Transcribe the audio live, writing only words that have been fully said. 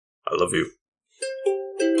I love you.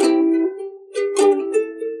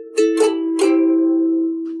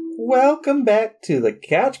 Welcome back to the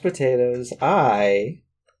Couch Potatoes. I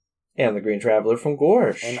am the Green Traveler from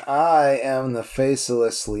Gorsh. And I am the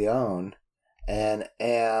Faceless Leon, and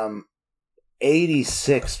am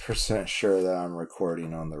 86% sure that I'm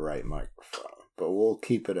recording on the right microphone. But we'll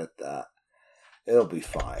keep it at that. It'll be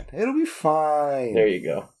fine. It'll be fine. There you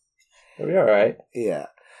go. It'll be alright. Yeah.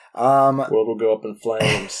 World will go up in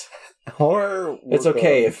flames. Or it's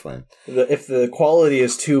okay if the quality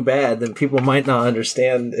is too bad, then people might not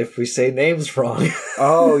understand if we say names wrong.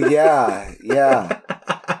 Oh yeah, yeah.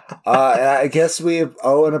 I guess we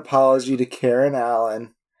owe an apology to Karen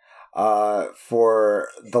Allen for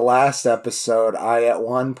the last episode. I at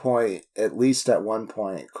least at one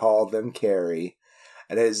point, called them Carrie.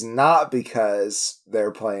 It is not because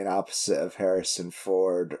they're playing opposite of Harrison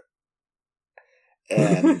Ford.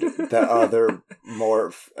 And the other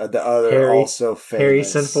Harry, also famous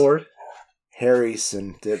Harrison Ford.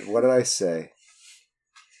 What did I say?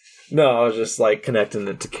 No, I was just like connecting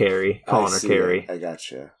it to Carrie, calling her Carrie. I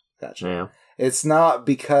gotcha. Yeah. It's not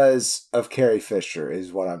because of Carrie Fisher,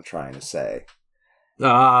 is what I'm trying to say.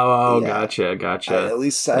 Oh, yeah. Gotcha. At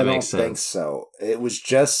least I don't think so. It was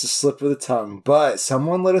just a slip of the tongue, but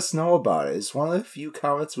someone let us know about it. It's one of the few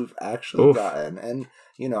comments we've actually gotten, and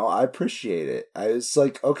I appreciate it. I was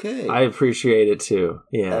like, okay. I appreciate it too.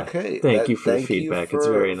 Yeah. Okay. Thank you for the feedback. It's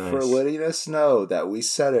very nice. For letting us know that we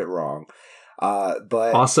said it wrong.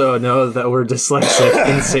 But also know that we're dyslexic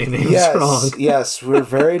and say names wrong. Yes, we're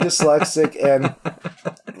very dyslexic, and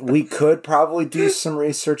we could probably do some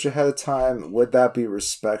research ahead of time. Would that be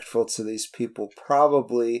respectful to these people?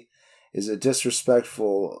 Probably. Is it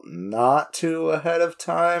disrespectful not to ahead of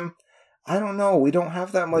time? I don't know. We don't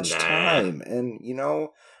have that much time, and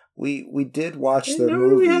we did watch the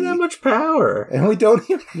movie. We had that much power, and we don't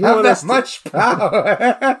even have that much power.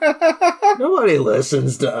 Nobody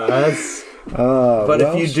listens to us. But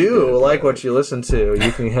if you do like what you listen to,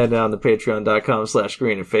 you can head down to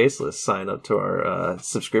patreon.com/Green and Faceless, sign up to our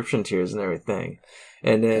subscription tiers and everything.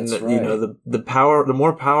 And then, the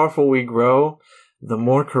more powerful we grow, the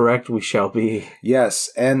more correct we shall be.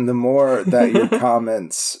 Yes, and the more that your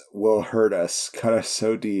comments will hurt us, cut us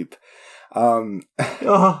so deep. Not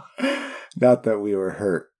that we were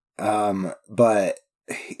hurt. But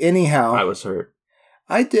anyhow, I was hurt.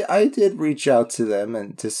 I did reach out to them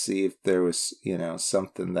and to see if there was,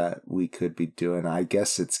 something that we could be doing. I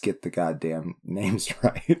guess it's get the goddamn names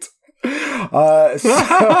right.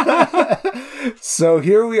 So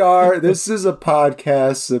here we are. This is a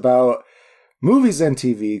podcast about movies and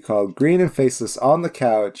TV called Green and Faceless on the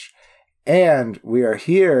Couch. And we are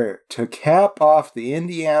here to cap off the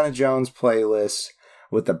Indiana Jones playlist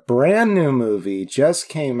with a brand new movie just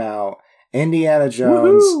came out. Indiana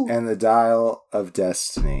Jones and the Dial of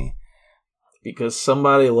Destiny. Because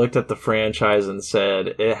somebody looked at the franchise and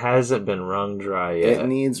said, it hasn't been wrung dry yet. It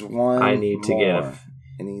needs one I need to get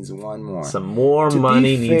It needs one more. Some more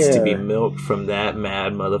money needs to be milked from that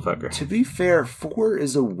mad motherfucker. To be fair, 4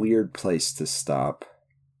 is a weird place to stop.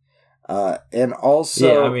 And also...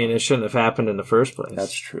 Yeah, I mean, it shouldn't have happened in the first place.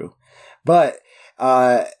 That's true. But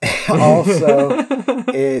also,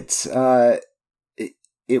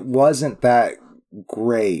 it wasn't that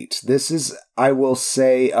great. This is, I will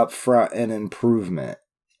say up front, an improvement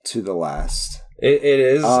to the last. It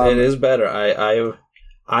is better.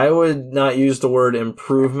 I would not use the word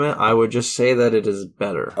improvement. I would just say that it is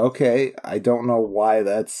better. Okay, I don't know why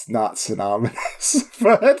that's not synonymous,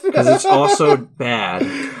 but because it's also bad.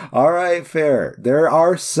 All right, fair. There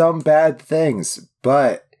are some bad things,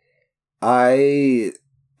 but I,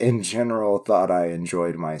 in general, thought I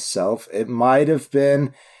enjoyed myself. It might have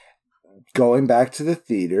been going back to the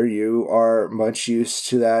theater. You are much used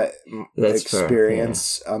to that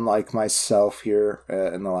experience, unlike myself here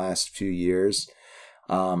in the last few years.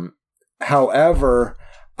 However,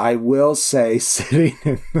 I will say sitting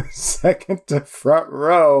in the second to front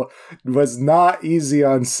row was not easy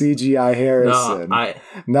on CGI Harrison.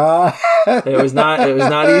 It was not easy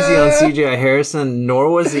on CGI Harrison, nor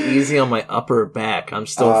was it easy on my upper back. I'm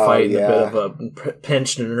still fighting a bit of a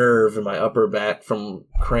pinched nerve in my upper back from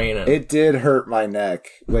craning. It did hurt my neck,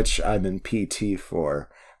 which I'm in PT for.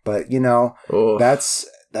 But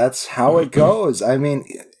that's how it goes. I mean,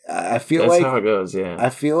 I feel that's like how it goes. Yeah, I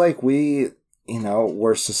feel like we,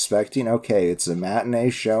 we're suspecting. Okay, it's a matinee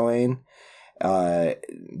showing. The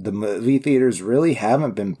movie theaters really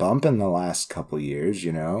haven't been bumping the last couple years,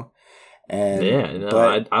 And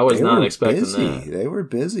I was not expecting that. They were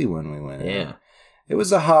busy when we went. Yeah, it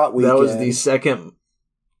was a hot weekend. That was the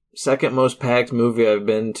second most packed movie I've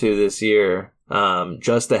been to this year.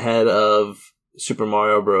 just ahead of Super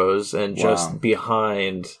Mario Bros. And just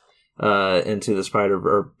behind Into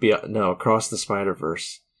the Across the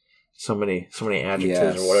Spider-Verse. So many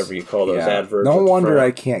adjectives or whatever you call those adverbs. No wonder I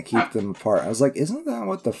can't keep them apart. I was like, isn't that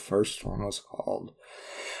what the first one was called?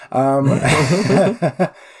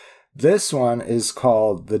 This one is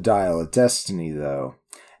called The Dial of Destiny, though.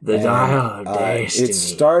 Dial of Destiny. It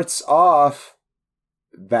starts off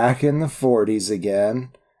back in the 40s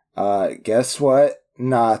again. Guess what?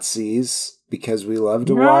 Nazis, because we love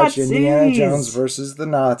to watch Indiana Jones versus the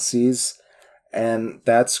Nazis. And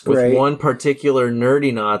that's great. With one particular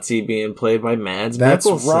nerdy Nazi being played by Mads Mikkelsen.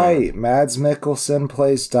 That's right. Mads Mikkelsen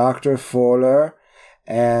plays Dr. Fuller.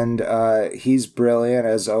 And he's brilliant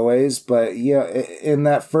as always. But yeah, in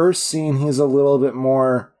that first scene, he's a little bit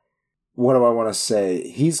more. What do I want to say?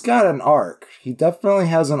 He's got an arc. He definitely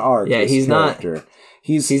has an arc. Yeah, he's character. Not.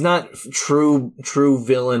 He's not true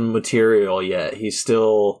villain material yet. He's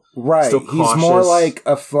still right. Still cautious. He's more like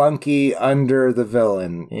a flunky under the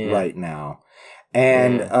villain right now.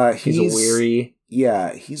 And he's weary.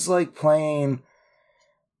 Yeah, he's like playing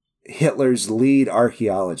Hitler's lead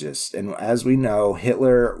archaeologist. And as we know,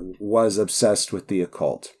 Hitler was obsessed with the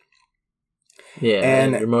occult. Yeah,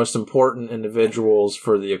 and your most important individuals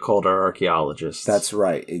for the occult are archaeologists. That's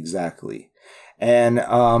right, exactly. And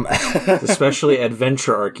especially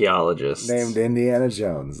adventure archaeologists. Named Indiana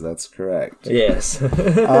Jones, that's correct. Yes.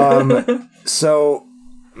 So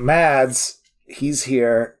Mads, he's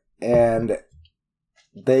here, and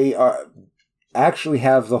they actually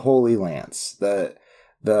have the Holy Lance, the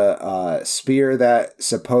spear that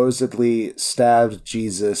supposedly stabbed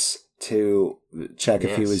Jesus to check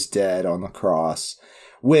if he was dead on the cross,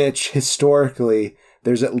 which historically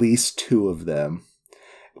there's at least 2 of them,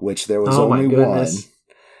 which there was only one.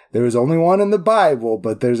 There was only one in the Bible,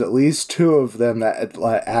 but there's at least 2 of them that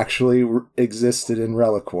actually existed in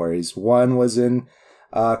reliquaries. One was in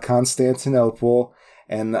Constantinople,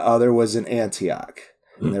 and the other was in Antioch.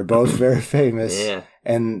 And they're both very famous,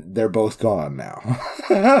 and they're both gone now.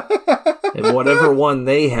 And whatever one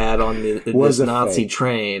they had on this Nazi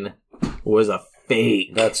train was a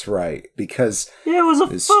fake. That's right, because it was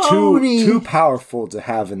a phony. Too powerful to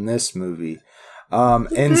have in this movie.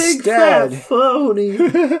 Instead, big fat phony.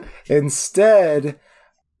 Instead,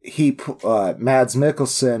 Mads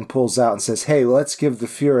Mikkelsen pulls out and says, "Hey, let's give the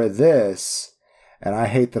Fuhrer this." And I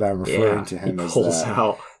hate that I'm referring to him as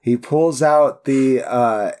that. He pulls out the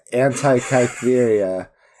Antikythera.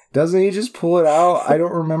 Doesn't he just pull it out? I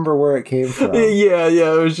don't remember where it came from. Yeah.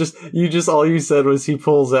 It was just all you said was he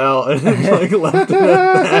pulls out, and like left it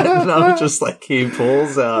at that. And I was just like, he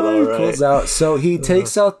pulls out. All right, pulls out. So he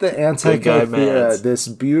takes out the Antikythera, this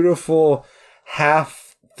beautiful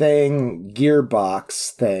half thing gearbox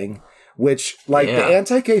thing, which the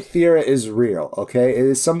Antikythera is real. Okay, it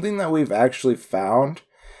is something that we've actually found.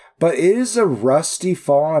 But it is a rusty,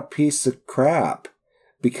 fallen piece of crap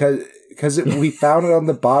because we found it on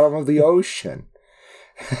the bottom of the ocean.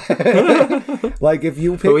 Like if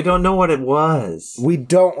you, but we don't know what it was. We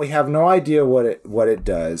don't. We have no idea what it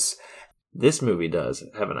does. This movie does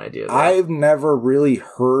have an idea, though. I've never really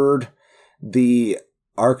heard the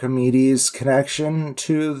Archimedes connection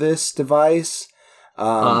to this device. He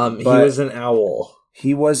was an owl.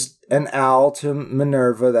 He was an owl to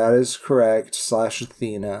Minerva, that is correct, /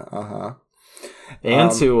 Athena,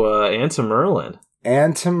 and to Merlin.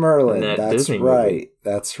 And to Merlin, that's Disney right. Movie.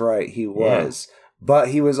 That's right, he was. Yeah. But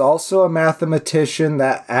he was also a mathematician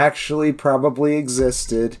that actually probably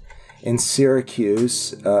existed in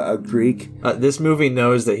Syracuse, a Greek. This movie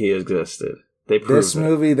knows that he existed. They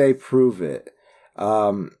prove it.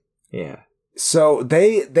 Yeah. So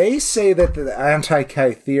they say that the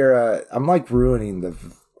Antikythera. I'm like ruining the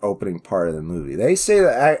opening part of the movie. They say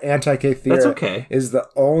that Antikythera is the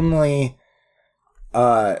only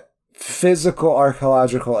physical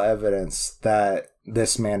archaeological evidence that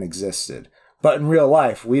this man existed. But in real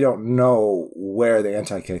life, we don't know where the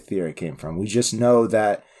Antikythera came from. We just know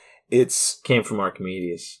that came from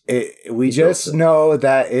Archimedes. We just know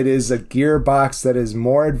that it is a gearbox that is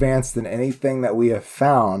more advanced than anything that we have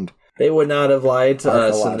found. They would not have lied to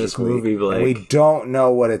us in this movie, Blake. And we don't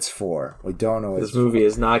know what it's for. We don't know what this movie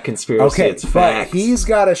is not conspiracy, it's facts. But he's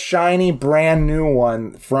got a shiny, brand new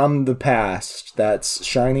one from the past that's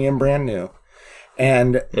shiny and brand new.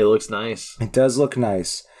 And it looks nice. It does look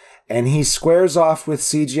nice. And he squares off with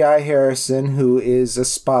CGI Harrison, who is a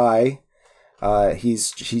spy.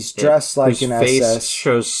 He's dressed like an face SS.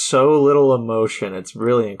 Shows so little emotion. It's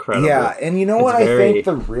really incredible. Yeah, and you know what I think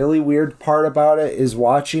the really weird part about it is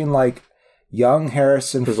watching like young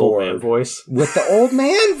Harrison Ford old man voice with the old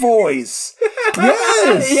man voice.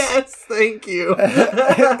 Yes! Yes, thank you.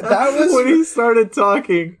 That was when he started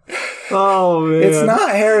talking. Oh, man. It's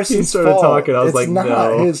not Harrison's fault. He started talking. I was it's like,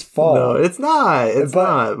 not his fault. No, it's not. It's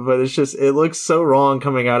not. But it's just, it looks so wrong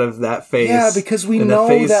coming out of that face. Yeah, because we and know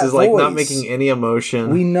the face that is like voice. not making any emotion.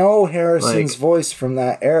 We know Harrison's voice from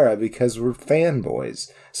that era because we're fanboys.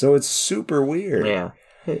 So it's super weird. Yeah.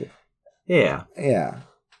 Yeah. Yeah.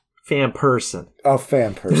 Fan person. Oh,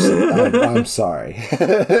 fan person. I'm sorry.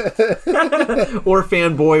 Or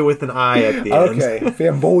fanboy with an I at the end. Okay,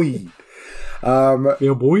 fanboy.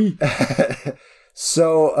 Fanboy.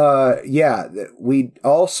 So, we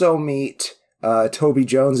also meet Toby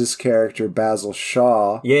Jones's character, Basil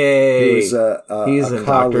Shaw. Yay! Who's He's in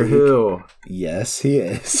Doctor Who. Yes, he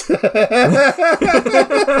is.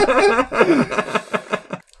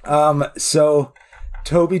 So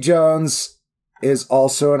Toby Jones is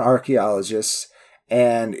also an archaeologist,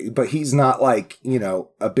 but he's not like,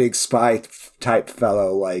 a big spy type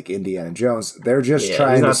fellow like Indiana Jones. They're just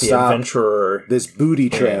trying to stop this booty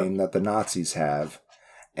train that the Nazis have.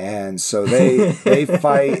 And so they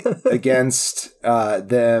fight against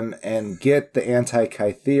them and get the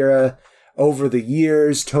Anti-Kythera. Over the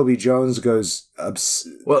years, Toby Jones goes...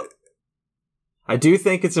 Well, I do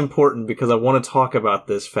think it's important because I want to talk about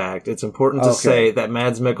this fact. It's important to say that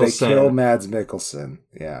Mads Mikkelsen... They kill Mads Mikkelsen.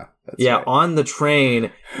 Yeah. That's right. On the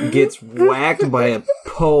train, gets whacked by a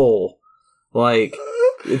pole. Like,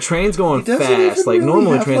 the train's going fast. Like,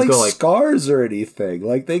 normally trains go like... scars or anything.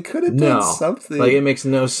 Like, they could have done something. Like, it makes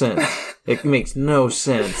no sense. It makes no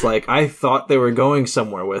sense. Like, I thought they were going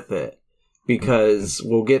somewhere with it. Because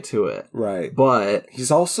we'll get to it. Right. But...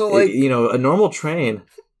 He's also like... a normal train...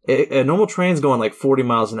 A normal train's going like 40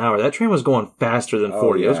 miles an hour. That train was going faster than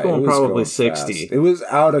 40. It was going probably 60. Fast. It was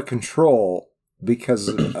out of control because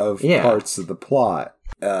of parts of the plot.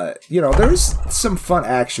 There's some fun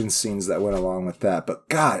action scenes that went along with that. But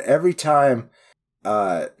God, every time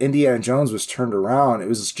Indiana Jones was turned around, it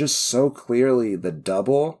was just so clearly the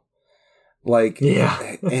double. Like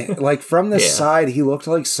from the side, he looked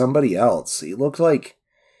like somebody else. He looked like...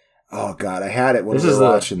 Oh, God, I had it when we were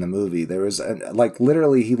watching the movie. There was,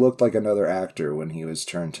 literally, he looked like another actor when he was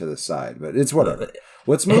turned to the side. But it's whatever.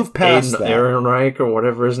 Let's move past that. Ehrenreich, or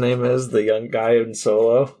whatever his name is, the young guy in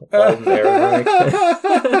Solo. Ehrenreich.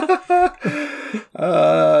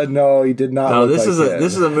 No, he did not. No, this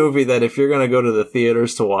is a movie that if you're going to go to the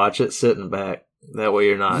theaters to watch it, sit in the back. That way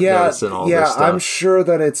you're not noticing all this stuff. Yeah, I'm sure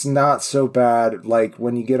that it's not so bad, like,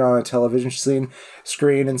 when you get on a television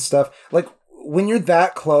screen and stuff. Like, when you're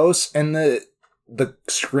that close and the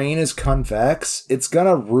screen is convex, it's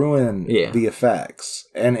gonna ruin the effects,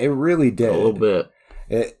 and it really did a little bit.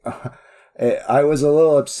 I was a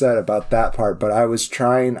little upset about that part, but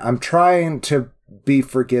I'm trying to be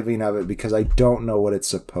forgiving of it because I don't know what it's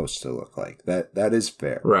supposed to look like. That is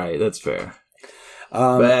fair. Right, that's fair.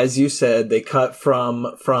 But as you said, they cut from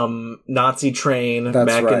Nazi train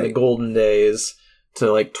back in the golden days to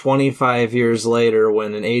like 25 years later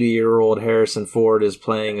when an 80-year-old Harrison Ford is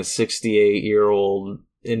playing a 68-year-old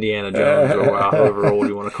Indiana Jones, or however old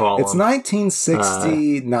you want to call him. It's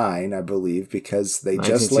 1969, I believe, because they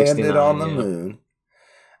just landed on the moon.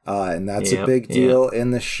 And that's a big deal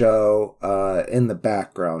in the show, in the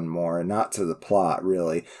background more, not to the plot,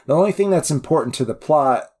 really. The only thing that's important to the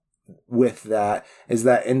plot with that is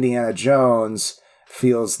that Indiana Jones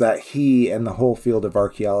feels that he and the whole field of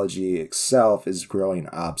archaeology itself is growing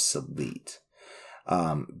obsolete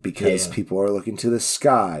because people are looking to the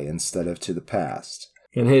sky instead of to the past.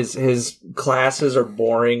 And his classes are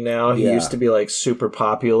boring now. He used to be like super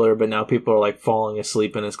popular, but now people are like falling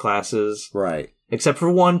asleep in his classes. Right. Except for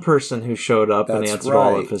one person who showed up and answered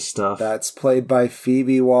all of his stuff. That's played by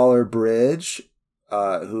Phoebe Waller-Bridge.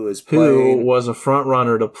 Who was a front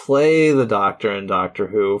runner to play the Doctor in Doctor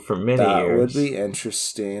Who for many years. That would be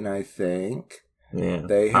interesting, I think. Yeah,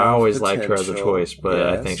 I always liked her as a choice, but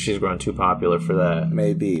I think she's grown too popular for that.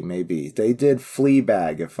 Maybe. They did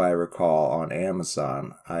Fleabag, if I recall, on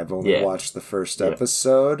Amazon. I've only watched the first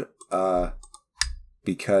episode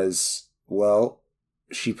because, well,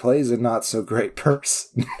 she plays a not-so-great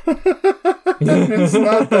person. It's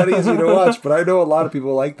not that easy to watch, but I know a lot of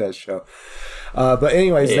people like that show. But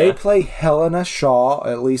anyways, they play Helena Shaw,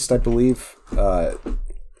 at least I believe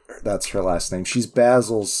that's her last name. She's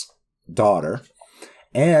Basil's daughter.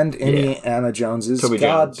 And Indiana Jones's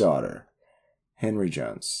goddaughter. Henry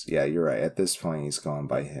Jones. Yeah, you're right. At this point, he's going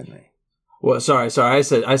by Henry. Well, sorry. I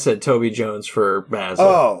said Toby Jones for Basil.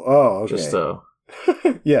 Oh, okay. Just so.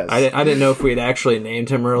 Yes. I didn't know if we had actually named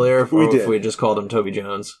him earlier, or if we just called him Toby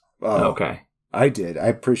Jones. Oh, okay. I did.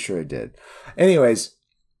 I'm pretty sure I did. Anyways,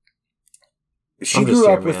 she grew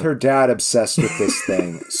up with her dad obsessed with this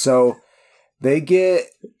thing. So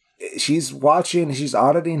she's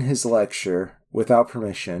auditing his lecture without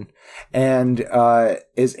permission and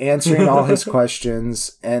is answering all his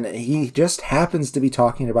questions. And he just happens to be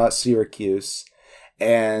talking about Syracuse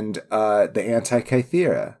and the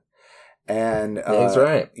Antikythera. And that's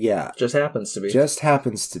right. Yeah. Just happens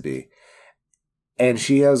to be. And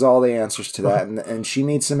she has all the answers to that. And she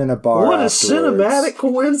meets him in a bar. What a cinematic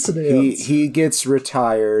coincidence. He gets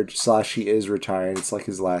retired / he is retired. It's like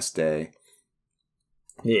his last day.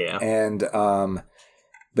 Yeah. And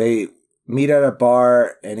they meet at a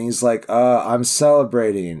bar and he's like, I'm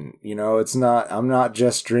celebrating. You know, I'm not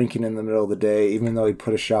just drinking in the middle of the day, even though he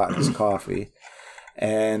put a shot in his coffee.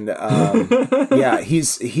 And yeah,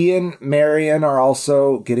 he and Marion are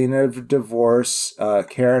also getting a divorce.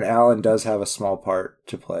 Karen Allen does have a small part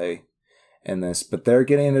to play in this, but they're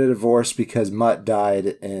getting a divorce because Mutt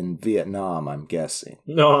died in Vietnam, I'm guessing.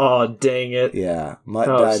 Oh, dang it. Yeah, Mutt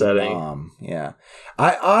died in Vietnam. Yeah.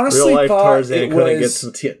 I honestly real life thought Tarzan couldn't get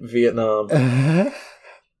to Vietnam.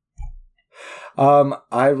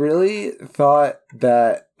 I really thought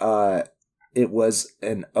that it was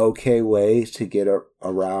an okay way to get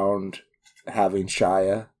around having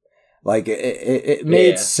Shia. Like it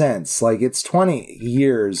made sense. Like it's 20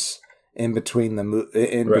 years in between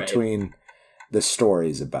between the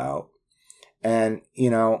stories about, and you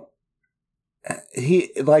know,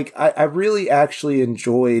 I really actually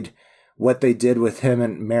enjoyed what they did with him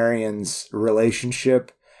and Marion's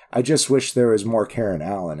relationship. I just wish there was more Karen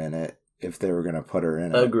Allen in it if they were going to put her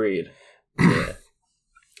in it. Agreed. Yeah.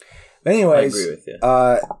 Anyways, I agree with you.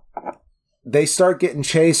 They start getting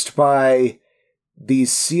chased by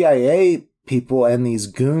these CIA people and these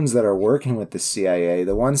goons that are working with the CIA.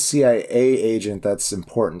 The one CIA agent that's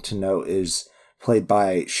important to note is played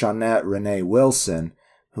by Shawnette Renee Wilson,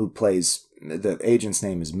 who plays, the agent's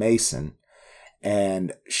name is Mason.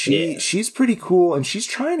 And she's pretty cool, and she's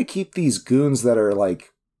trying to keep these goons that are like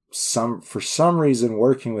for some reason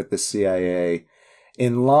working with the CIA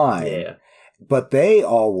in line. Yeah. But they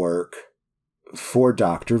all work for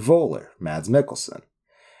Dr. Voller, Mads Mikkelsen.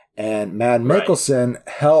 And Mads Mikkelsen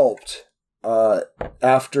helped,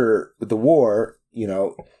 after the war, you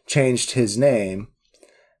know, changed his name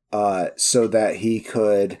so that he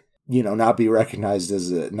could, you know, not be recognized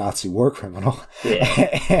as a Nazi war criminal.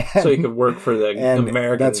 Yeah. So he could work for the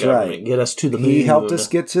American government. Right. Get us to the moon. He helped us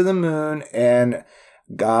get to the moon and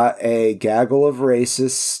got a gaggle of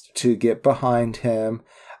racists to get behind him.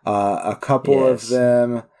 A couple of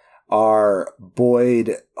them are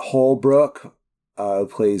Boyd Holbrook, who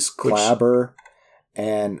plays Clabber,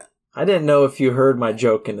 and I didn't know if you heard my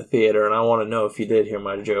joke in the theater, and I want to know if you did hear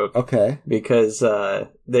my joke. Okay. Because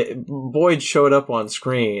Boyd showed up on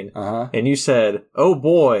screen, and you said, "Oh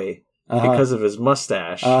boy," because of his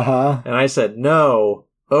mustache. And I said, "No,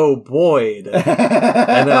 oh Boyd." And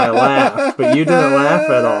then I laughed, but you didn't laugh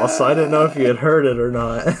at all, so I didn't know if you had heard it or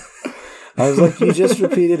not. I was like, you just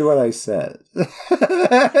repeated what I said. No,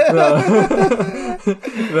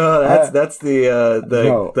 that's the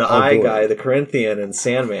eye guy, the Corinthian in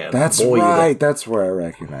Sandman. That's Boyd. Right. That's where I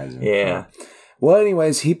recognize him. Yeah. Well,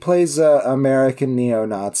 anyways, he plays a American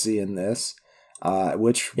neo-Nazi in this,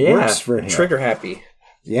 which works for him. Trigger happy.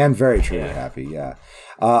 Yeah, and very trigger happy. Yeah.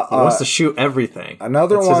 He wants to shoot everything. That's one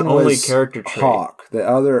was only character trait. Hawk. The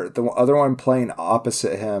other one playing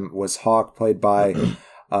opposite him was Hawk, played by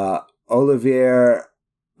Olivier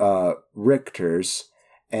Richters,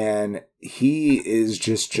 and he is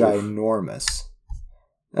just ginormous.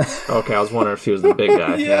 Okay, I was wondering if he was the big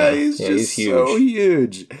guy. He's huge. So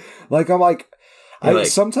huge.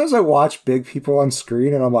 Sometimes I watch big people on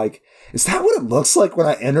screen, and I'm like, is that what it looks like when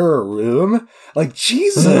I enter a room? Like,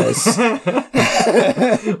 Jesus. Well,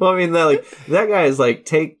 I mean, that guy is like,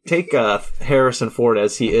 take Harrison Ford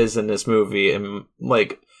as he is in this movie, and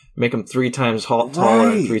like, make him 3 times taller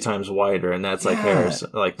and 3 times wider, and that's like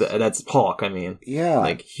Harrison, that's Hawk. I mean,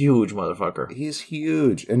 like huge motherfucker. He's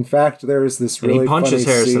huge. In fact, there's this really. And he punches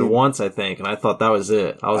funny Harrison scene. Once, I think, and I thought that was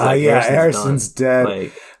it. I was like, Harrison's dead.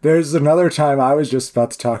 Like, there's another time I was just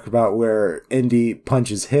about to talk about where Indy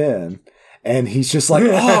punches him. And he's just like,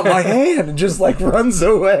 oh, my hand, and just like runs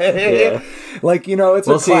away. Yeah. Like, you know, it's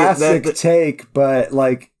a classic take, but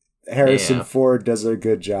like Harrison Ford does a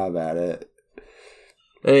good job at it.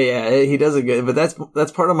 Yeah, he does a good, but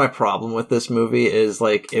that's part of my problem with this movie is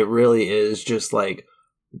like it really is just like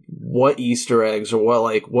what Easter eggs or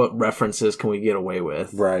what references can we get away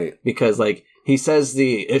with? Right. Because like he says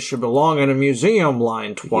the "it should belong in a museum"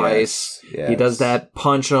 line twice. Yes. He does that,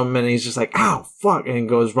 punch him, and he's just like, "Ow, fuck," and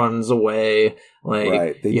runs away.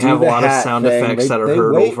 Like, you have a lot of sound effects that are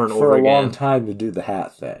heard over and over again. For a long time to do the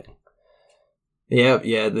hat thing. Yeah,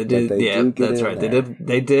 they did. That's right.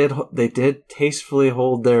 They did tastefully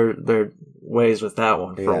hold their ways with that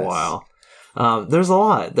one for a while. There's a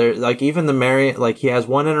lot there. Like, even the Marion, like, he has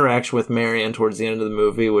one interaction with Marion towards the end of the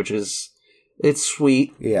movie, which is, it's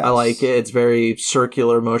sweet. Yes. I like it. It's very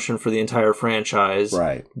circular motion for the entire franchise.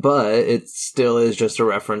 Right. But it still is just a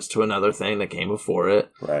reference to another thing that came before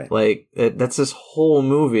it. Right. Like, that's this whole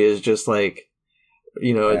movie is just like,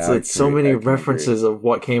 it's so many references of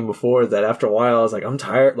what came before that after a while I was like, I'm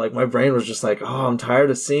tired. Like, my brain was just like, I'm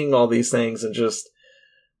tired of seeing all these things, and just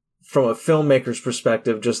from a filmmaker's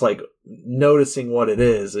perspective, just like noticing what it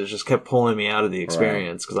just kept pulling me out of the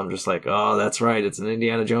experience, because I'm just like, oh, that's right, it's an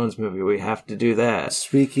Indiana Jones movie, we have to do that.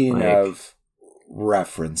 Speaking of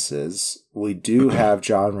references, we do have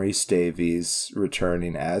John Rhys Davies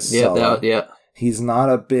returning as Sulla. He's not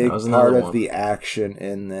a big part of the action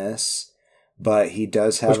in this, but he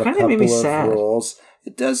does have a couple of roles.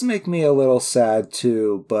 It does make me a little sad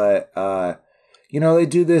too, but they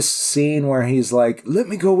do this scene where he's like, "Let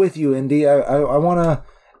me go with you, Indy. I want to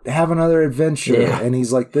have another adventure." Yeah. And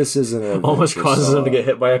he's like, "This isn't an adventure." Almost causes him to get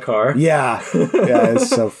hit by a car. Yeah. Yeah, it's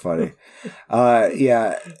so funny.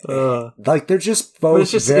 Like, they're just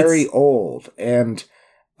both very old. And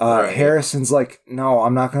Harrison's like, "No,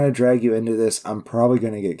 I'm not going to drag you into this. I'm probably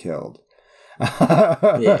going to get killed."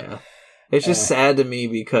 Yeah. It's just sad to me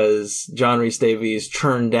because John Rhys Davies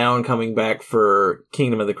turned down coming back for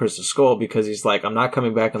Kingdom of the Crystal Skull, because he's like, I'm not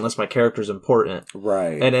coming back unless my character's important.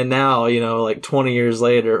 Right. And then now, like 20 years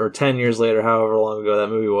later or 10 years later, however long ago that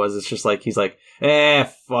movie was, it's just like, he's like,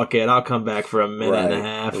 fuck it, I'll come back for a minute and a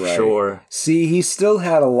half, sure. See, he still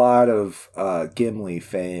had a lot of Gimli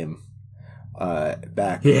fame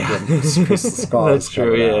back when Crystal Skull That's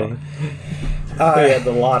true, yeah. He had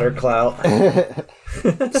the water clout.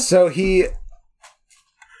 So he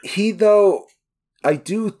though, I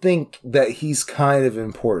do think that he's kind of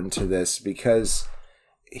important to this, because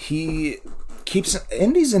he keeps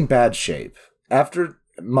Indy's in bad shape after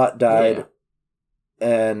Mutt died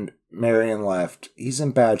and Marion left. He's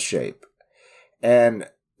in bad shape, and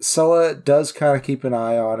Sulla does kind of keep an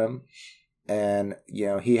eye on him, and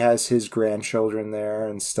he has his grandchildren there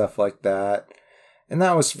and stuff like that, and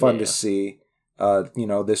that was fun to see.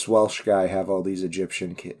 This Welsh guy have all these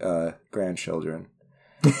Egyptian grandchildren.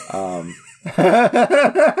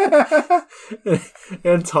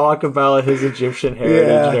 And talk about his Egyptian heritage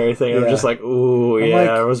and everything. I'm just like, ooh,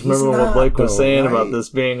 I was remembering what Blake was saying about this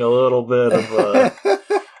being a little bit of a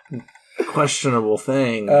questionable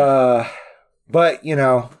thing. But it's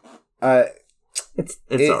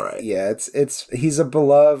all right. Yeah, he's a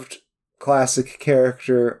beloved classic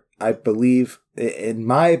character. I believe, in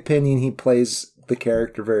my opinion, he plays the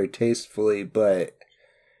character very tastefully, but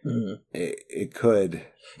it could.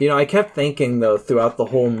 I kept thinking, though, throughout the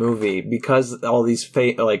whole movie, because all these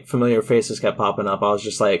familiar faces kept popping up, I was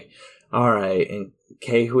just like, all right, and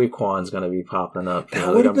Ke Huy Quan's going to be popping up.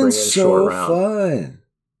 That would have been so fun.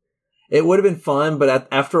 It would have been fun, but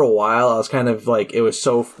after a while, I was kind of like, it was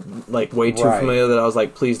so way too familiar that I was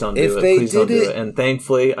like, please don't do it. Please don't do it. And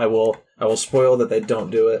thankfully, I will spoil that they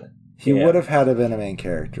don't do it. He would have had to been a main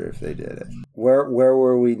character if they did it. Where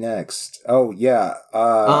were we next? Oh yeah.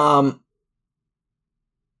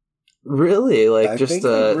 Really, I think we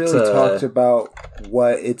really talked about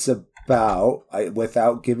what it's about.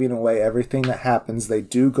 Without giving away everything that happens, they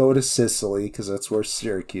do go to Sicily because that's where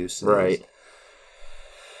Syracuse is. Right.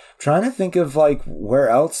 Trying to think of where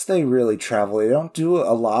else they really travel. They don't do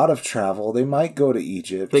a lot of travel. They might go to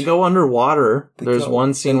Egypt. They go underwater. There's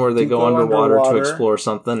one scene where they go underwater to explore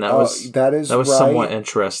something. That was right. Somewhat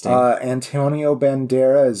interesting. Antonio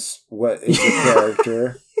Banderas is the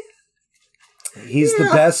character. He's the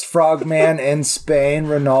best frogman in Spain,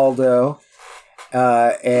 Ronaldo.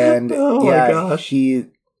 And my gosh. He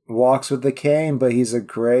walks with a cane, but he's a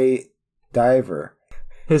great diver.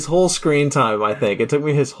 His whole screen time, I think. It took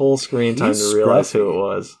me his whole screen time to realize who it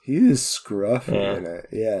was. He was scruffy in it,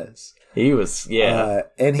 yes. He was,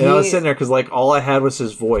 and I was sitting there because, all I had was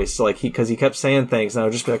his voice. Because he kept saying things, and I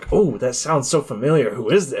would just be like, oh, that sounds so familiar. Who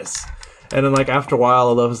is this? And then, after a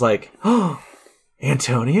while, I was like, oh,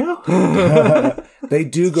 Antonio? They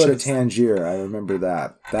do go to Tangier. I remember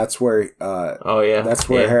that. That's where, that's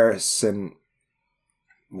where Harrison,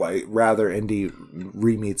 Indy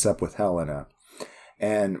re-meets up with Helena.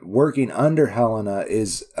 And working under Helena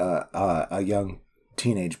is a young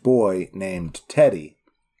teenage boy named Teddy.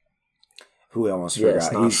 who we almost forgot.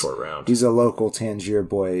 It's not Short Round. He's a local Tangier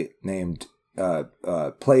boy named,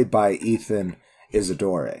 played by Ethan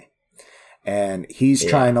Isidore. And he's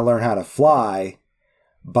trying to learn how to fly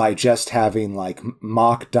by just having like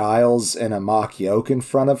mock dials and a mock yoke in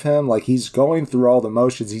front of him. Like he's going through all the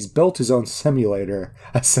motions. He's built his own simulator,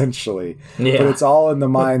 essentially. Yeah. But it's all in the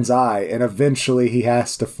mind's eye. And eventually he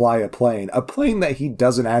has to fly a plane that he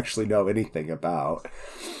doesn't actually know anything about.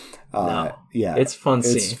 No. Yeah. It's fun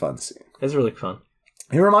scene. It's a fun scene. It's really fun.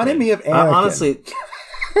 It reminded me of Anakin.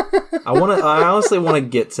 I honestly want to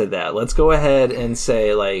get to that. Let's go ahead and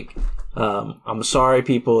say, like, I'm sorry,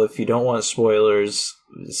 people, if you don't want spoilers,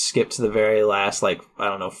 skip to the very last,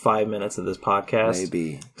 5 minutes of this podcast.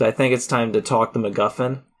 Maybe. Because I think it's time to talk the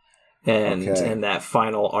MacGuffin and that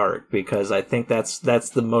final arc, because I think that's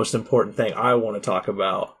the most important thing I want to talk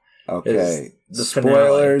about. Okay. The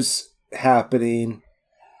spoilers happening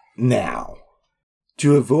now.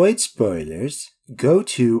 To avoid spoilers, go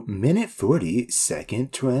to minute 40,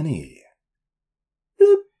 second 20.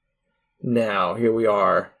 Boop. Now, here we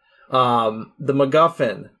are. The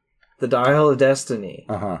MacGuffin, the Dial of Destiny.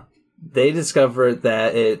 They discovered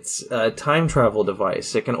that it's a time travel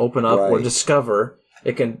device. It can open up or discover.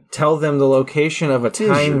 It can tell them the location of a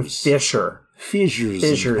time fissure.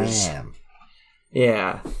 Fissures.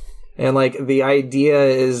 Yeah. And, the idea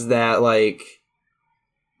is that,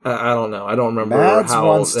 I don't know. I don't remember Mads how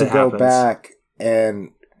wants to happens. go back and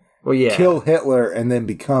kill Hitler and then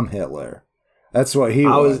become Hitler. That's what he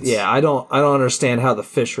wants. I don't understand how the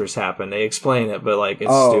fissures happen. They explain it, but it's stupid.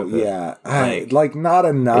 Oh yeah, not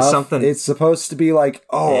enough. It's supposed to be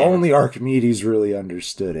only Archimedes really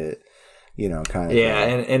understood it. Kind of. Yeah,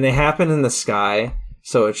 and they happen in the sky,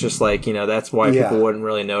 so it's just that's why people wouldn't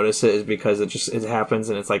really notice it, is because it happens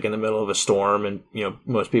and it's in the middle of a storm, and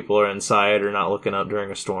most people are inside or not looking up during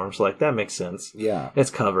a storm, so that makes sense. Yeah, it's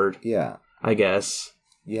covered. Yeah, I guess.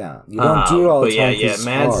 Yeah, you don't do it all the time. But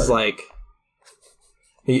Mads is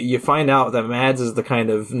you find out that Mads is the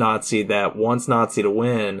kind of Nazi that wants Nazi to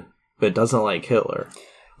win, but doesn't like Hitler.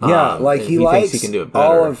 Yeah, he likes thinks he can do it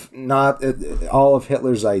better. all of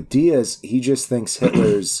Hitler's ideas. He just thinks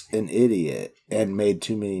Hitler's an idiot and made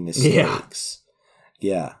too many mistakes.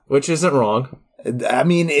 Yeah. Which isn't wrong. I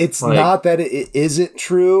mean, it's not that it isn't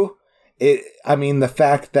true. The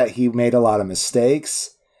fact that he made a lot of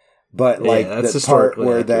mistakes, but the part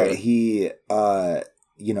where accurate. That he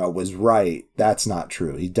was right, that's not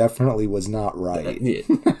true. He definitely was not right.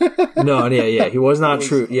 No, he was not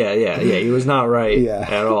true. He was not right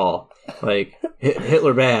at all.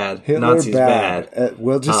 Hitler bad, Nazis bad.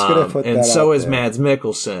 We're just gonna put that and so out is there. Mads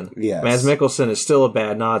Mikkelsen. Yes. Mads Mikkelsen is still a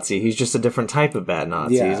bad Nazi. He's just a different type of bad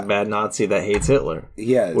Nazi. Yeah. He's a bad Nazi that hates Hitler.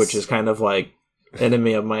 Yes. Which is kind of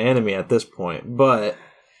enemy of my enemy at this point. But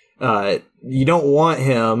you don't want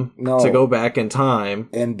him to go back in time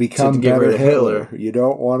and become better Hitler. You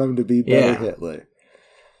don't want him to be better Hitler.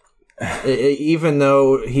 Even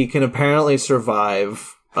though he can apparently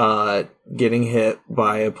survive getting hit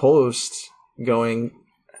by a post going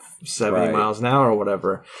 70 miles an hour or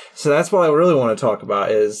whatever. So that's what I really want to talk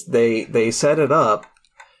about, is they set it up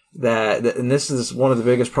that, and this is one of the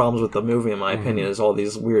biggest problems with the movie in my opinion, is all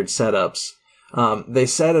these weird setups. They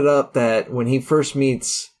set it up that when he first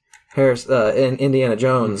meets in Indiana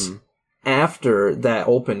Jones, after that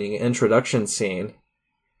opening introduction scene,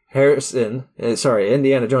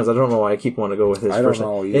 Indiana Jones, I don't know why I keep wanting to go with his first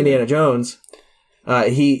name. Indiana Jones,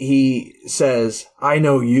 he says, "I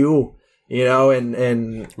know you," and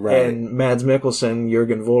Mads Mikkelsen,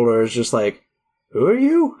 Jürgen Voller, is just like, "Who are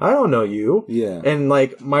you? I don't know you." Yeah. And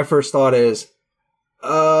my first thought is,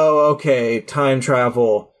 oh, okay, time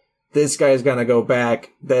travel. This guy's gonna go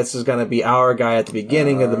back. This is gonna be our guy at the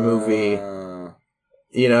beginning of the movie.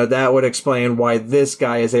 That would explain why this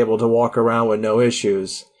guy is able to walk around with no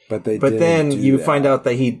issues. But then you find out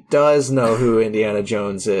that he does know who Indiana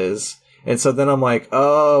Jones is. And so then I'm like,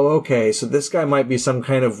 oh, okay, so this guy might be some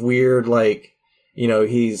kind of weird,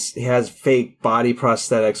 he has fake body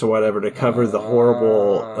prosthetics or whatever to cover the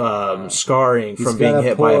horrible scarring from being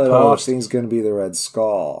hit by a post. He's going to be the Red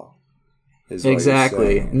Skull.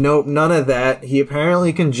 Exactly. Nope, none of that. He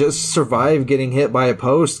apparently can just survive getting hit by a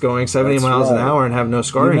post going 70 miles an hour and have no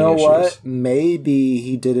scarring issues. You know what? Maybe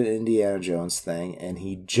he did an Indiana Jones thing and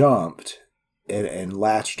he jumped and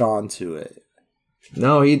latched onto it.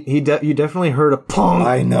 No, you definitely heard a pong.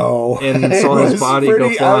 I know. And saw his body go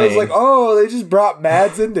flying. I was like, oh, they just brought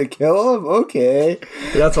Mads in to kill him? Okay.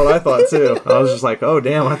 That's what I thought, too. I was just like, oh,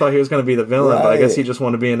 damn, I thought he was going to be the villain, but I guess he just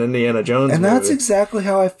wanted to be an Indiana Jones movie. That's exactly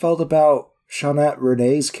how I felt about Shawnette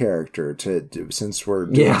Renee's character, since we're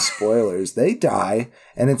doing spoilers, they die,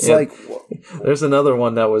 and it's like... There's another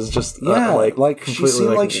one that was just like she seemed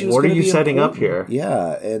like she was what are you setting important. up here?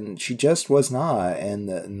 Yeah, and she just was not in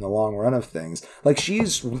the long run of things. Like,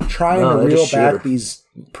 she's trying to reel back these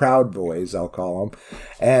Proud Boys, I'll call them,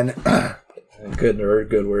 and... good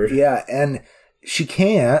word. Yeah, and... She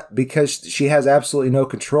can't because she has absolutely no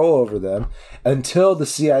control over them until the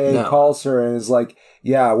CIA calls her and is like,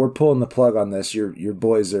 yeah, we're pulling the plug on this. Your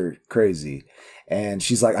boys are crazy. And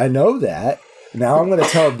she's like, I know that. Now I'm going to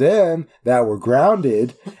tell them that we're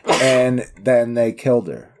grounded. And then they killed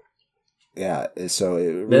her. Yeah. So it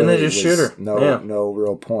really then they just shoot her. No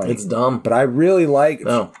real point. It's dumb. But I really like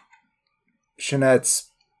Jeanette's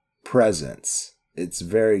presence. It's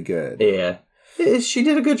very good. Yeah. She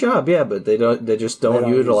did a good job, but they just don't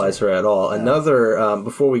utilize her at all. Yeah. Another,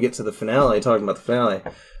 before we get to the finale, talking about the finale,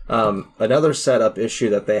 another setup issue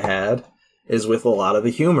that they had is with a lot of the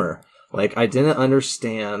humor. Like, I didn't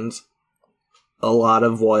understand a lot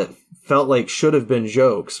of what felt like should have been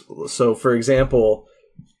jokes. So, for example,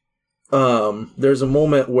 there's a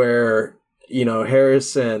moment where,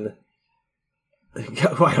 Harrison... I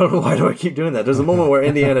don't know why do I keep doing that. There's a moment where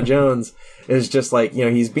Indiana Jones is just like,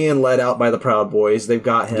 he's being led out by the Proud Boys. They've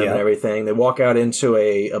got him and everything. They walk out into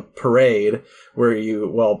a parade where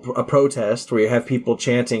a protest where you have people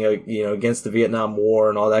chanting, against the Vietnam War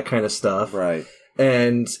and all that kind of stuff. Right.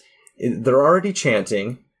 And they're already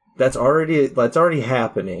chanting. That's already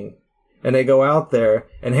happening. And they go out there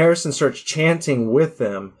and Harrison starts chanting with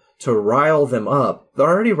them to rile them up. They're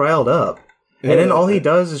already riled up. And then all he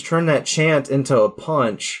does is turn that chant into a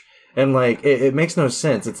punch. And, it makes no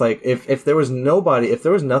sense. It's like, if there was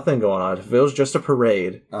nothing going on, if it was just a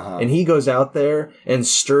parade, and he goes out there and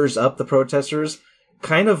stirs up the protesters,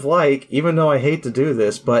 kind of like, even though I hate to do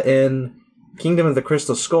this, but in Kingdom of the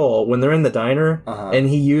Crystal Skull, when they're in the diner, and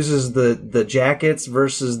he uses the jackets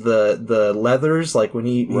versus the leathers, like when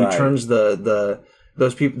he turns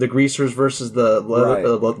those people, the greasers versus the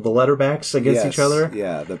letterbacks against each other.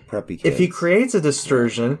 Yeah, the preppy kids. If he creates a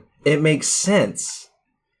distortion, it makes sense.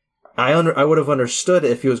 I would have understood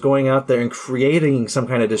if he was going out there and creating some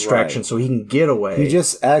kind of distraction so he can get away. He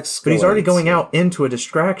just escalates. But he's already going out into a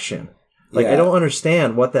distraction. I don't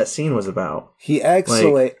understand what that scene was about. He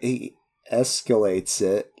escalates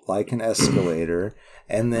it like an escalator,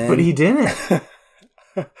 and then... But he didn't.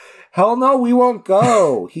 Hell no, we won't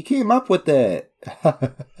go. He came up with it.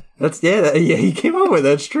 He came up with it.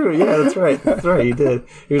 That's true. Yeah, that's right. He did.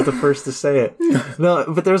 He was the first to say it. No,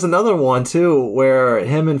 but there's another one too where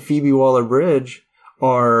him and Phoebe Waller-Bridge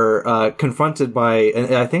are confronted by,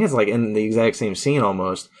 and I think it's in the exact same scene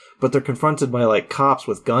almost, but they're confronted by cops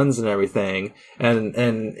with guns and everything, and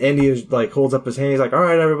Indy holds up his hand. He's like, "All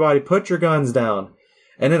right, everybody, put your guns down."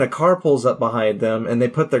 And then a car pulls up behind them, and they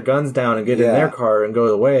put their guns down and get in their car and go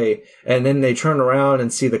away. And then they turn around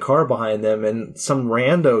and see the car behind them, and some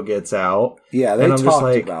rando gets out. Yeah, they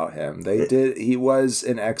talked about him. They did. He was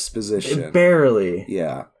in exposition. Barely.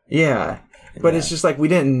 Yeah. Yeah. But it's just we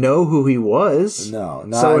didn't know who he was. No,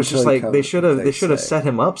 not so it's just they should have set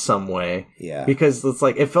him up some way. Yeah, because it's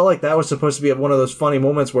it felt like that was supposed to be one of those funny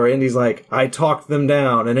moments where Indy's like, I talked them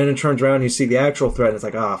down, and then it turns around and you see the actual threat, and it's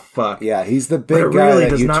like, fuck. Yeah, he's the big guy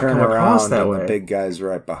that you turn around and the big guy's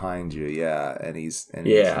right behind you. Yeah, and he's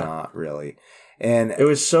not really. And it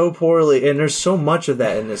was so poorly, and there's so much of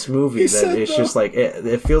that in this movie that it's just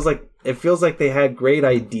it feels like they had great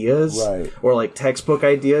ideas, or textbook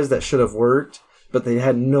ideas that should have worked, but they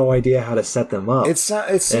had no idea how to set them up. It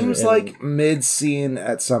seems like mid-scene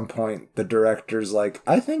at some point, the director's like,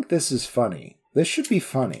 I think this is funny. This should be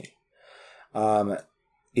funny.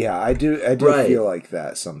 Yeah, I do feel like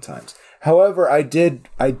that sometimes. However, I did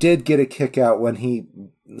get a kick out when he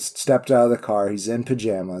stepped out of the car. He's in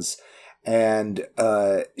pajamas. And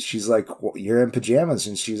she's like, well, you're in pajamas,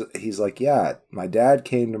 and he's like, yeah, my dad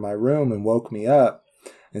came to my room and woke me up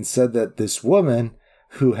and said that this woman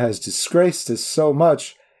who has disgraced us so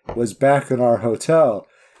much was back in our hotel,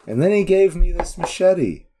 and then he gave me this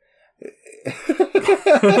machete. And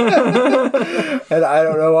I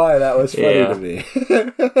don't know why that was funny to me.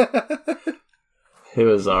 It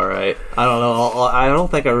was all right. I don't know. I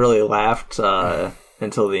don't think I really laughed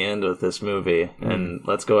until the end of this movie, and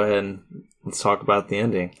let's go ahead and let's talk about the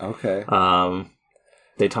ending. Okay.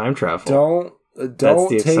 They time travel. Don't That's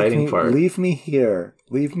the exciting part. Leave me here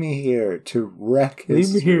to wreck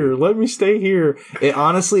his... Leave me here. Let me stay here. It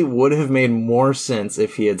honestly would have made more sense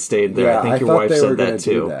if he had stayed there. I think your wife said that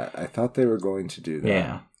too. I thought they were going to do that.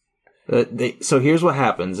 Yeah. So here's what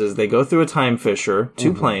happens: is they go through a time fissure.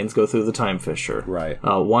 Two planes go through the time fissure. Right.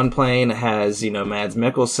 One plane has Mads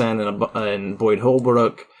Mikkelsen and Boyd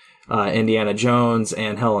Holbrook, Indiana Jones,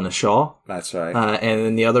 and Helena Shaw. That's right. And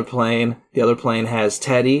then the other plane has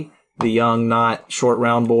Teddy, the young, not short,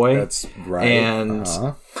 round boy. That's right. And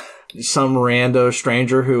some rando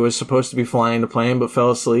stranger who was supposed to be flying the plane but fell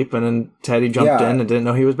asleep, and then Teddy jumped in and didn't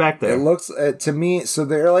know he was back there. It looks to me, so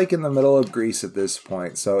they're like in the middle of Greece at this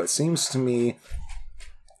point. So it seems to me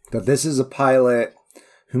that this is a pilot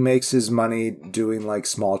who makes his money doing like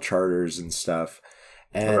small charters and stuff.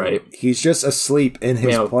 And he's just asleep in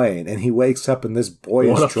his plane, and he wakes up, and this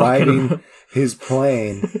boy is driving his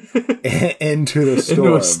plane into the storm.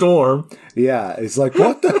 Into a storm. Yeah, it's like,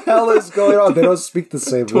 what the hell is going on? They don't speak the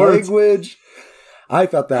same language. I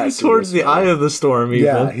thought that towards the eye of the storm. Even.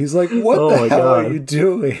 Yeah, he's like, what the hell are you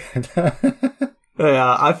doing?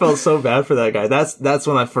 Yeah, I felt so bad for that guy. That's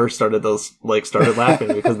when I first started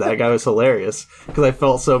laughing, because that guy was hilarious. Because I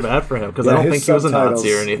felt so bad for him, because I don't think he was a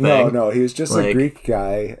Nazi or anything. No, he was just a Greek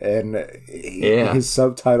guy, and his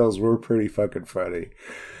subtitles were pretty fucking funny.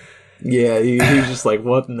 Yeah, he was just like,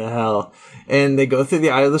 what in the hell? And they go through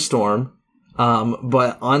the eye of the storm,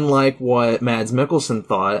 but unlike what Mads Mikkelsen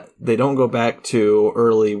thought, they don't go back to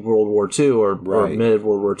early World War II or mid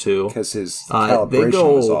World War II. Because his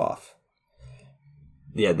calibration was off.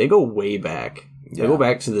 Yeah, they go way back. They go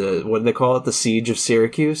back to what do they call it? The Siege of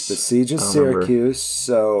Syracuse? The Siege of Syracuse.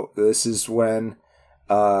 So this is when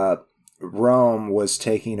Rome was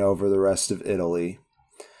taking over the rest of Italy.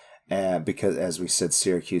 And because, as we said,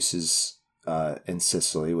 Syracuse is in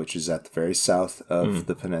Sicily, which is at the very south of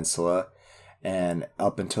the peninsula. And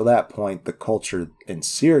up until that point, the culture in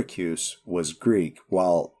Syracuse was Greek,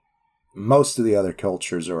 while most of the other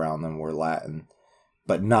cultures around them were Latin.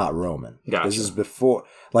 But not Roman. Gotcha. This is before,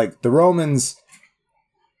 like, the Romans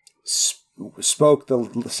spoke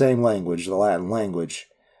the same language, the Latin language,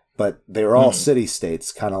 but they were all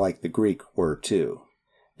city-states, kind of like the Greek were too.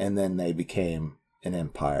 And then they became an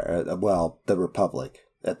empire. The Republic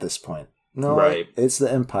at this point. No, it's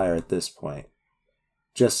the empire at this point.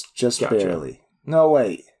 Just barely. No,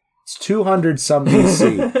 wait. It's 200 some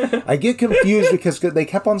BC. I get confused because they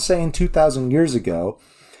kept on saying 2,000 years ago,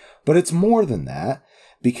 but it's more than that.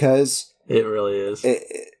 Because it really is.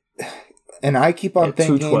 And I keep on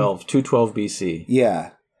thinking 212 BC.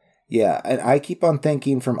 Yeah. And I keep on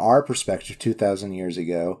thinking from our perspective, 2,000 years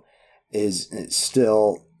ago is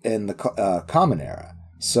still in the Common Era.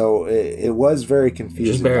 So it was very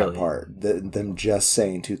confusing, that part, them just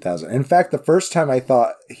saying 2,000. In fact, the first time I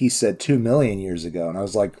thought he said 2 million years ago, and I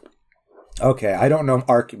was like, okay, I don't know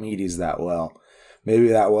Archimedes that well. Maybe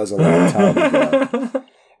that was a long time ago.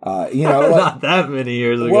 Not that many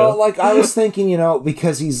years ago. Well, like, I was thinking,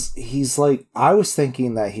 because he's like, I was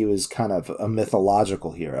thinking that he was kind of a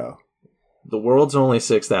mythological hero. The world's only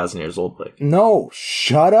 6,000 years old, Blake. No,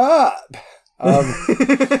 shut up. And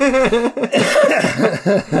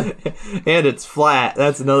it's flat.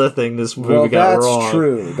 That's another thing this movie got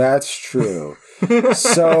wrong. That's true.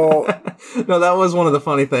 So, no, that was one of the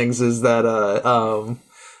funny things is that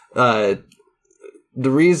the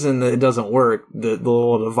reason that it doesn't work, the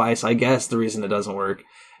little device, I guess the reason it doesn't work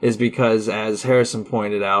is because, as Harrison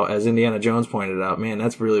pointed out, as Indiana Jones pointed out, man,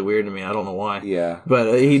 that's really weird to me. I don't know why. Yeah.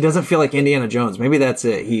 But he doesn't feel like Indiana Jones. Maybe that's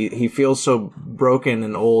it. He feels so broken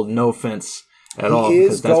and old, no offense at all,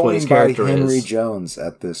 because that's what his character is. He is going by Henry Jones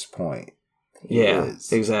at this point. He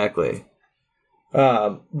is. Exactly.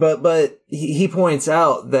 But he points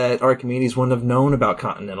out that Archimedes wouldn't have known about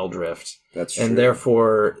continental drift. That's true. And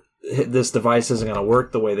therefore, this device isn't going to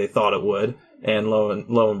work the way they thought it would. And lo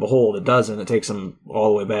and behold, it doesn't. It takes them all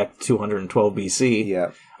the way back to 212 BC.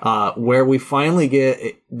 Yeah. Where we finally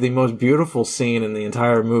get the most beautiful scene in the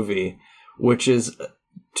entire movie, which is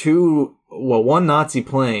one Nazi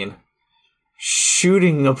plane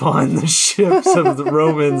shooting upon the ships of the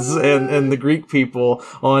Romans and the Greek people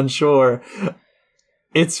on shore.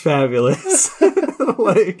 It's fabulous.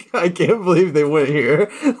 Like, I can't believe they went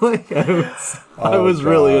here. Like, I was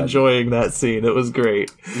really enjoying that scene. It was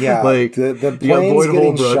great. Yeah, like the planes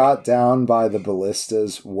getting shot down by the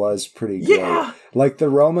ballistas was pretty good. Yeah. Like, the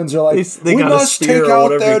Romans are like, we must take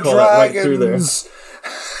out their dragons.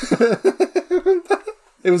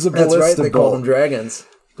 It was a ballista. That's right, they called them dragons.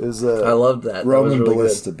 It was I loved that. Roman that was really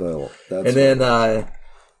ballista bolt. And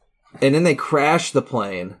then they crashed the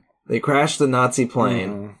plane. They crashed the Nazi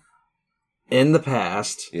plane in the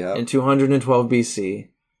past in 212 BC.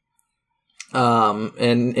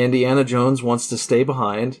 And Indiana Jones wants to stay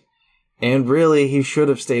behind. And really, he should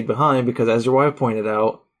have stayed behind because, as your wife pointed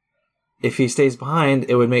out, if he stays behind,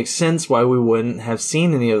 it would make sense why we wouldn't have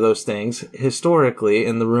seen any of those things historically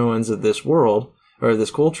in the ruins of this world, or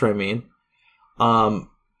this culture, I mean.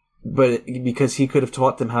 But because he could have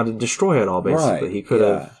taught them how to destroy it all, basically. Right, he could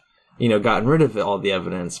have, gotten rid of all the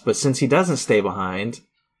evidence. But since he doesn't stay behind,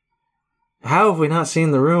 how have we not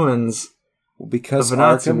seen the ruins because of an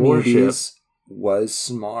Archimedes was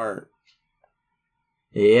smart.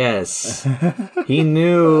 Yes. He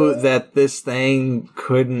knew that this thing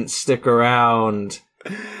couldn't stick around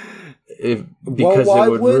because it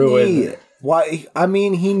would ruin it. Why? I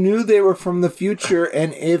mean, he knew they were from the future,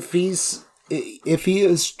 and if he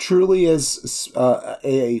is truly as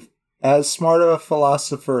smart of a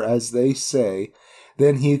philosopher as they say,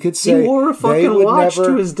 then he could say he wore a fucking watch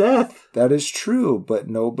to his death. That is true, but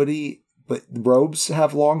robes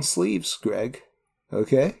have long sleeves, Greg.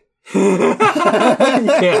 Okay? You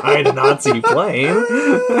can't hide a Nazi plane.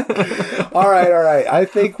 All right. I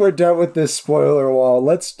think we're done with this spoiler wall.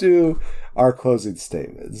 Let's do our closing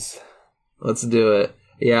statements. Let's do it.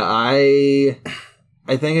 Yeah, I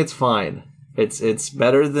think it's fine. It's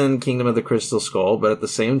better than Kingdom of the Crystal Skull, but at the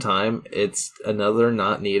same time, it's another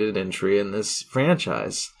not needed entry in this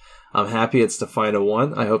franchise. I'm happy it's the final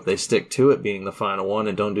one. I hope they stick to it being the final one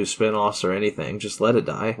and don't do spin-offs or anything. Just let it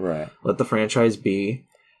die. Right. Let the franchise be.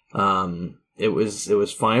 It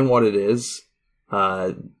was fine what it is.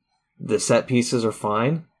 The set pieces are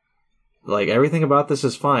fine. Like, everything about this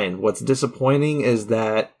is fine. What's disappointing is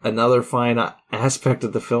that another fine aspect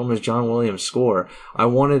of the film is John Williams' score. I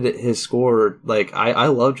wanted his score, like, I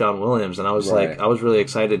love John Williams, and I was I was really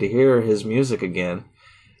excited to hear his music again.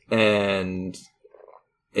 And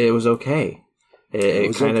it was okay.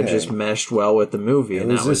 It kind of just meshed well with the movie,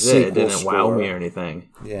 and that was it. It didn't wow me or anything.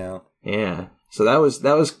 Yeah. Yeah. So that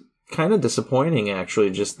was kind of disappointing,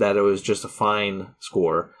 actually, just that it was just a fine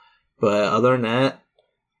score. But other than that,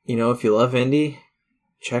 if you love Indy,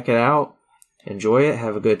 check it out. Enjoy it.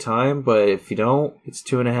 Have a good time. But if you don't, it's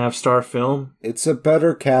 2.5-star film. It's a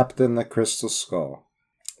better cap than the Crystal Skull.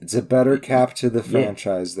 It's a better cap to the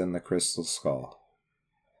franchise than the Crystal Skull.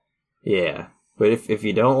 Yeah. But if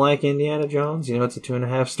you don't like Indiana Jones, it's a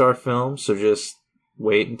 2.5-star film. So just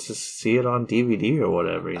wait to see it on DVD or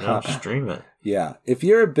whatever. Stream it. Yeah. If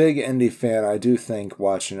you're a big Indy fan, I do think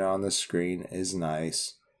watching it on the screen is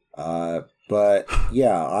nice. But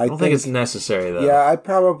yeah, I don't think it's necessary though. Yeah, I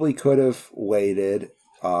probably could have waited.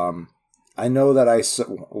 I know that I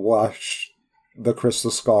watched the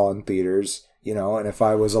Crystal Skull in theaters, and if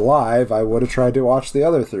I was alive, I would have tried to watch the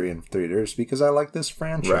other 3 in theaters because I like this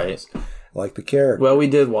franchise. Right. I like the character. Well, we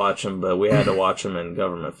did watch them, but we had to watch them in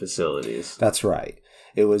government facilities. That's right.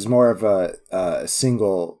 It was more of a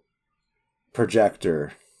single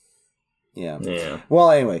projector. Yeah. Yeah.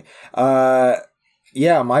 Well, anyway,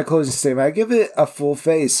 yeah, my closing statement, I give it a full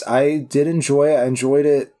face. I did enjoy it. I enjoyed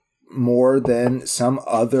it more than some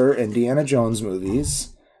other Indiana Jones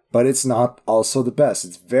movies, but it's not also the best.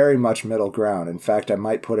 It's very much middle ground. In fact, I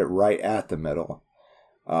might put it right at the middle.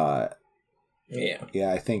 Yeah,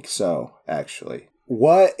 I think so, actually.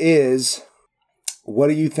 What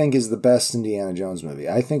do you think is the best Indiana Jones movie?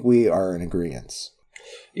 I think we are in agreement.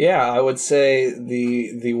 Yeah, I would say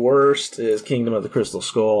the worst is Kingdom of the Crystal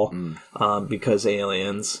Skull, because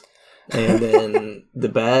aliens. And then the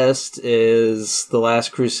best is The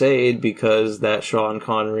Last Crusade because that Sean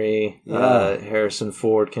Connery, Harrison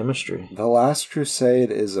Ford chemistry. The Last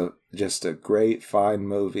Crusade is just a great, fine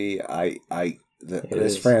movie.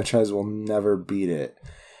 This franchise will never beat it.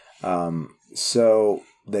 So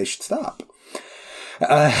they should stop.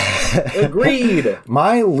 Agreed.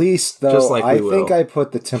 My least, though, I think I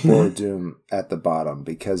put the Temple of Doom at the bottom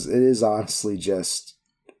because it is honestly just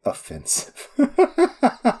offensive.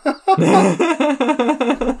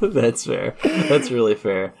 That's fair. That's really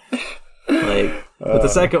fair. But the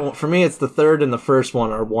second one, for me, it's the third and the first one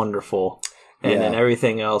are wonderful, and then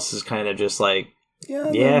everything else is kind of just like,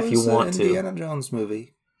 if you want to. Indiana Jones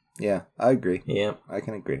movie. Yeah, I agree. Yeah, I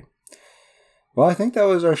can agree. Well, I think that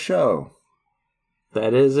was our show.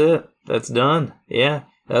 That is it. That's done. Yeah.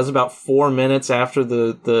 That was about 4 minutes after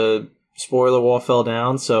the spoiler wall fell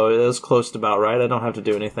down, so it was close to about right. I don't have to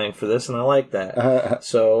do anything for this, and I like that.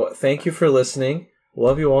 So thank you for listening.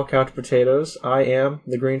 Love you all, Couch Potatoes. I am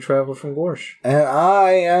the Green Traveler from Gorsh. And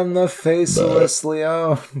I am the Faceless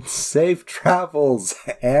Leon. Safe travels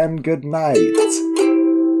and good night.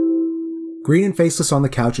 Green and Faceless on the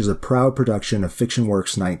Couch is a proud production of Fiction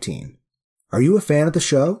Works 19. Are you a fan of the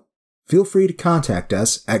show? Feel free to contact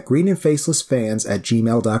us at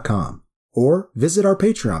greenandfacelessfans@gmail.com or visit our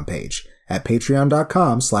Patreon page at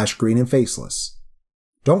patreon.com/greenandfaceless.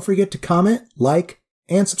 Don't forget to comment, like,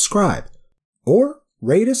 and subscribe, or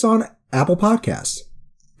rate us on Apple Podcasts.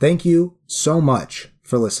 Thank you so much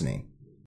for listening.